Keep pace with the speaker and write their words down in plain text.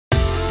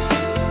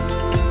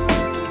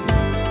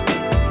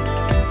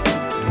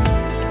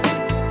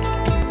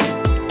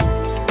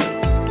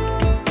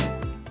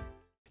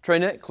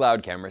TRENDnet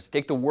cloud cameras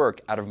take the work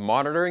out of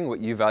monitoring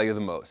what you value the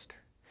most.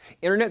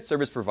 Internet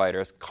service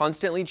providers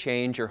constantly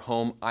change your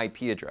home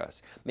IP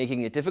address,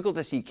 making it difficult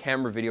to see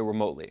camera video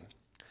remotely.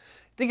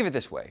 Think of it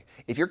this way: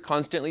 if you're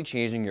constantly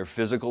changing your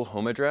physical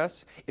home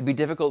address, it'd be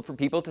difficult for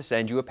people to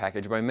send you a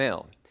package by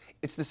mail.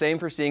 It's the same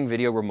for seeing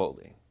video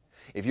remotely.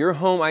 If your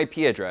home IP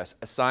address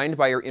assigned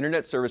by your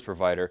internet service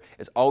provider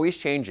is always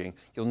changing,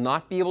 you'll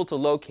not be able to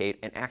locate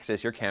and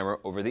access your camera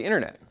over the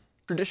internet.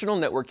 Traditional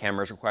network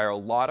cameras require a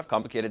lot of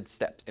complicated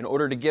steps in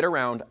order to get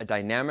around a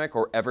dynamic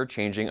or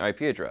ever-changing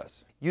IP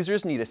address.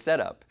 Users need to set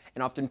up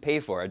and often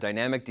pay for a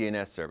dynamic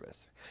DNS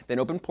service, then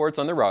open ports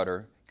on the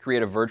router,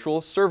 create a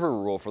virtual server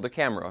rule for the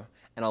camera,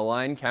 and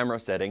align camera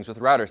settings with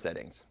router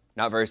settings.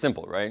 Not very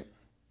simple, right?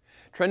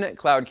 TRENDnet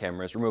cloud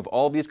cameras remove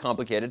all these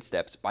complicated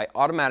steps by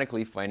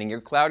automatically finding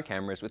your cloud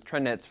cameras with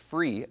TRENDnet's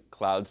free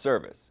cloud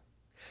service.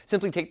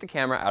 Simply take the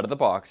camera out of the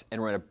box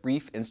and run a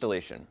brief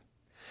installation.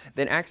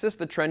 Then access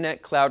the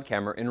TRENDnet cloud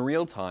camera in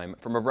real time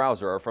from a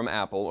browser or from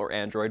Apple or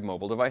Android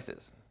mobile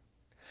devices.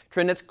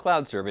 TRENDnet's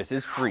cloud service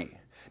is free.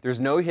 There's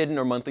no hidden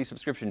or monthly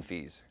subscription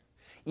fees.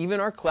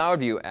 Even our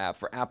CloudView app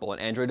for Apple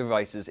and Android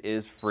devices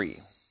is free.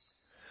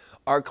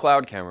 Our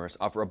cloud cameras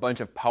offer a bunch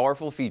of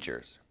powerful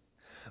features.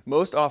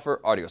 Most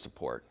offer audio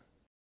support.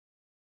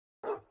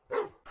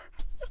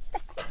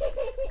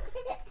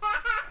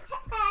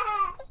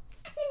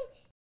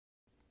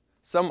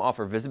 Some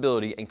offer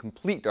visibility and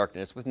complete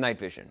darkness with night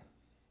vision.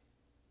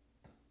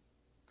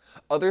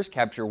 Others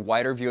capture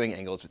wider viewing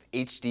angles with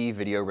HD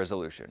video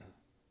resolution.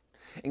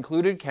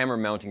 Included camera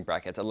mounting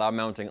brackets allow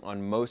mounting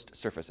on most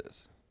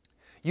surfaces.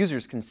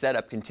 Users can set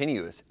up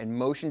continuous and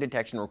motion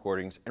detection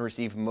recordings and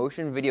receive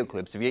motion video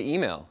clips via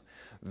email.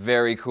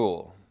 Very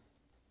cool.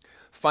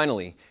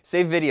 Finally,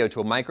 save video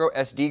to a micro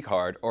SD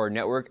card or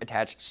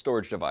network-attached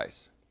storage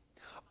device.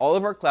 All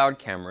of our cloud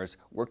cameras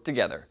work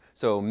together,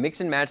 so mix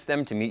and match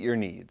them to meet your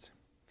needs.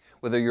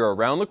 Whether you're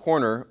around the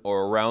corner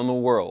or around the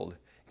world,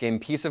 gain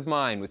peace of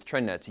mind with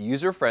TRENDnet's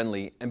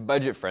user-friendly and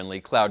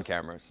budget-friendly cloud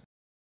cameras.